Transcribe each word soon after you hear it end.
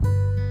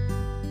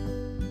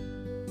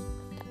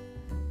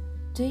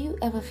Do you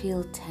ever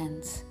feel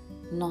tense,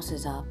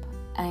 knotted up,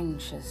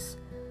 anxious,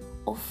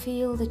 or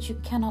feel that you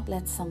cannot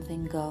let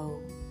something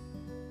go?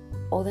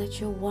 Or that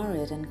you're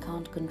worried and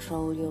can't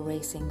control your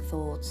racing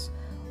thoughts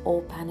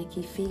or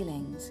panicky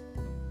feelings,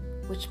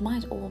 which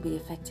might all be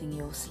affecting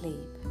your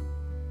sleep?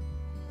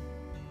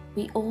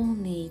 We all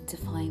need to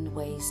find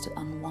ways to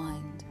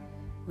unwind,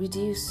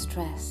 reduce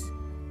stress,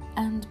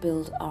 and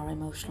build our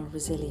emotional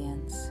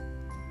resilience.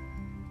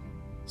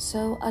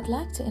 So I'd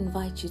like to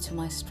invite you to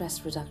my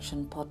stress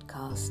reduction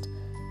podcast,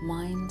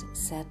 Mind,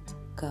 Set,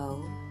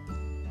 Go,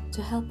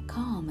 to help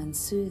calm and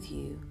soothe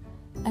you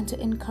and to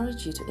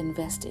encourage you to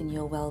invest in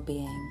your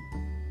well-being.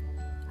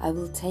 I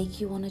will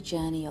take you on a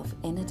journey of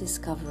inner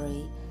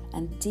discovery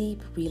and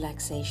deep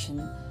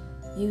relaxation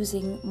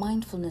using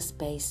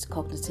mindfulness-based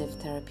cognitive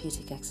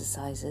therapeutic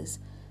exercises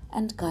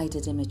and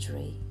guided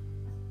imagery.